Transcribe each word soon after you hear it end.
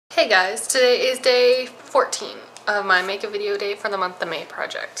Hey guys, today is day 14 of my make a video day for the month of May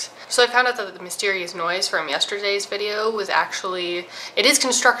project. So I found out that the mysterious noise from yesterday's video was actually, it is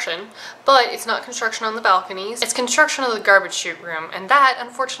construction, but it's not construction on the balconies. It's construction of the garbage chute room, and that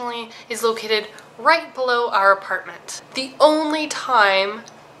unfortunately is located right below our apartment. The only time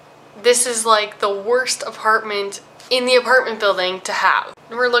this is like the worst apartment in the apartment building to have.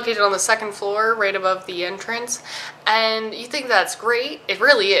 We're located on the second floor, right above the entrance, and you think that's great. It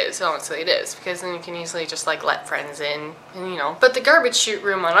really is, honestly it is, because then you can easily just like let friends in, and you know. But the garbage chute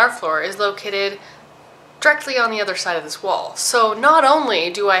room on our floor is located directly on the other side of this wall. So not only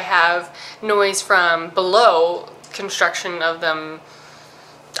do I have noise from below construction of them,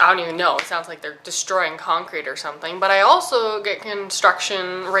 I don't even know, it sounds like they're destroying concrete or something, but I also get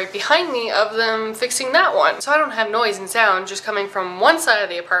construction right behind me of them fixing that one. So I don't have noise and sound just coming from one side of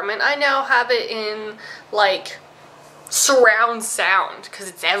the apartment. I now have it in like surround sound because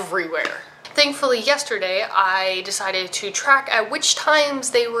it's everywhere. Thankfully yesterday I decided to track at which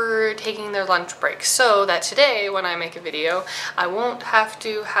times they were taking their lunch breaks so that today when I make a video I won't have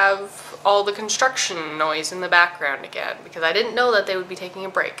to have all the construction noise in the background again because I didn't know that they would be taking a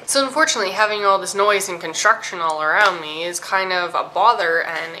break. So unfortunately having all this noise and construction all around me is kind of a bother,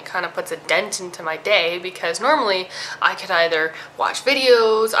 and it kind of puts a dent into my day because normally I could either watch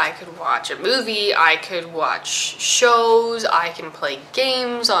videos, I could watch a movie, I could watch shows, I can play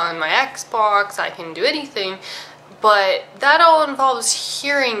games on my Xbox, I can do anything, but that all involves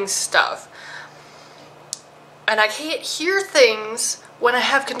hearing stuff. And I can't hear things when I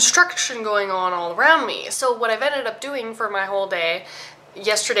have construction going on all around me. So what I've ended up doing for my whole day,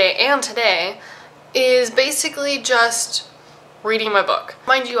 yesterday and today, is basically just reading my book.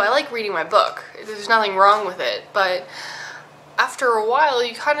 Mind you, I like reading my book. There's nothing wrong with it, but after a while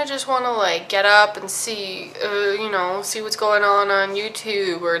you kind of just want to like get up and see, you know, see what's going on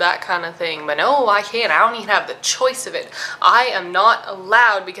YouTube or that kind of thing. But no, I can't. I don't even have the choice of it. I am not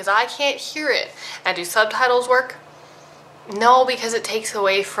allowed because I can't hear it. And do subtitles work? No, because it takes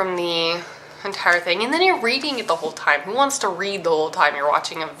away from the entire thing. And then you're reading it the whole time. Who wants to read the whole time you're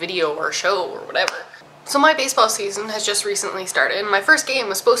watching a video or a show or whatever? So my baseball season has just recently started. My first game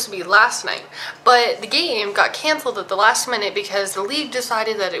was supposed to be last night, but the game got canceled at the last minute because the league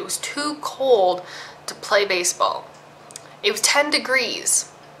decided that it was too cold to play baseball. It was 10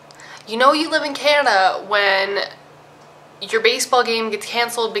 degrees. You know you live in Canada when your baseball game gets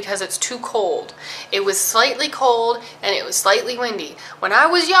canceled because it's too cold. It was slightly cold and it was slightly windy. When I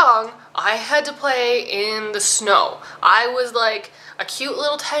was young, I had to play in the snow. I was like a cute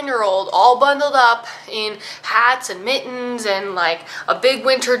little 10-year-old all bundled up in hats and mittens and like a big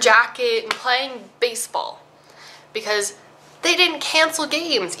winter jacket and playing baseball because they didn't cancel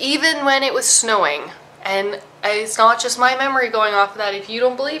games even when it was snowing. And it's not just my memory going off of that. If you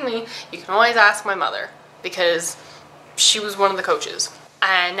don't believe me, you can always ask my mother because she was one of the coaches.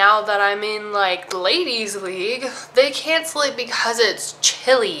 And now that I'm in like the ladies league, they cancel it because it's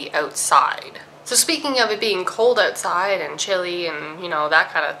chilly outside. So speaking of it being cold outside and chilly and you know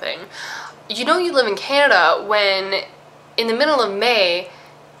that kind of thing, you know you live in Canada when in the middle of May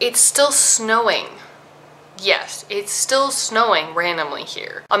it's still snowing. Yes, it's still snowing randomly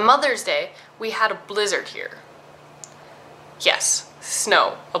here. On Mother's Day we had a blizzard here. Yes,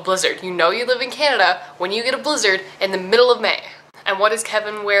 snow, a blizzard. You know you live in Canada when you get a blizzard in the middle of May. And what does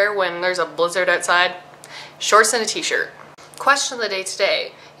Kevin wear when there's a blizzard outside? Shorts and a t-shirt. Question of the day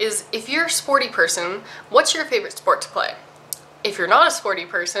today is, if you're a sporty person, what's your favorite sport to play? If you're not a sporty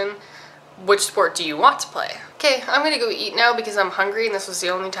person, which sport do you want to play? Okay, I'm gonna go eat now because I'm hungry and this was the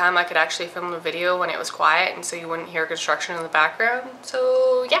only time I could actually film a video when it was quiet and so you wouldn't hear construction in the background.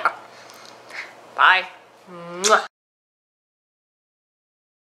 So yeah, bye. Mwah.